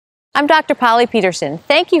I'm Dr. Polly Peterson.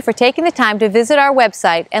 Thank you for taking the time to visit our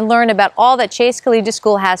website and learn about all that Chase Collegiate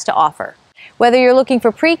School has to offer. Whether you're looking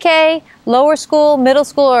for pre-K, lower school, middle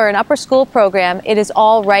school, or an upper school program, it is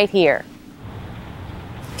all right here.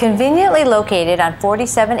 Conveniently located on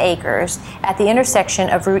 47 acres at the intersection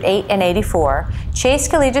of Route 8 and 84, Chase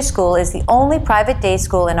Collegiate School is the only private day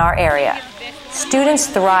school in our area. Students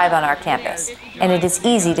thrive on our campus, and it is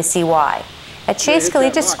easy to see why. At Chase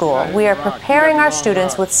Collegiate School, we are preparing our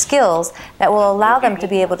students with skills that will allow them to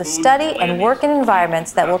be able to study and work in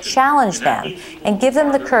environments that will challenge them and give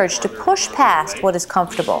them the courage to push past what is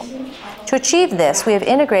comfortable. To achieve this, we have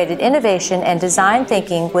integrated innovation and design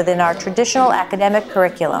thinking within our traditional academic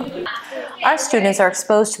curriculum. Our students are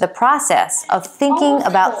exposed to the process of thinking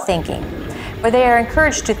about thinking, where they are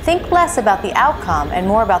encouraged to think less about the outcome and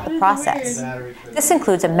more about the process. This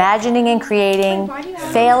includes imagining and creating,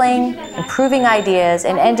 failing, improving ideas,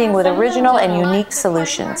 and ending with original and unique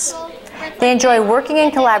solutions. They enjoy working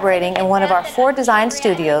and collaborating in one of our 4 design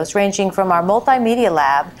studios, ranging from our multimedia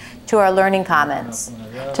lab to our learning commons.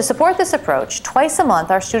 To support this approach, twice a month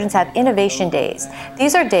our students have innovation days.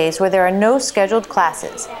 These are days where there are no scheduled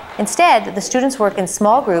classes. Instead, the students work in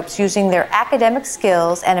small groups using their academic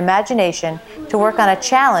skills and imagination to work on a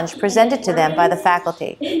challenge presented to them by the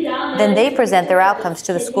faculty. Then they present their outcomes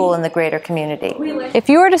to the school and the greater community. If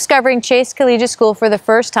you are discovering Chase Collegiate School for the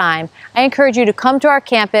first time, I encourage you to come to our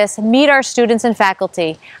campus, meet our students and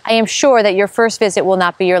faculty. I am sure that your first visit will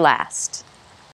not be your last.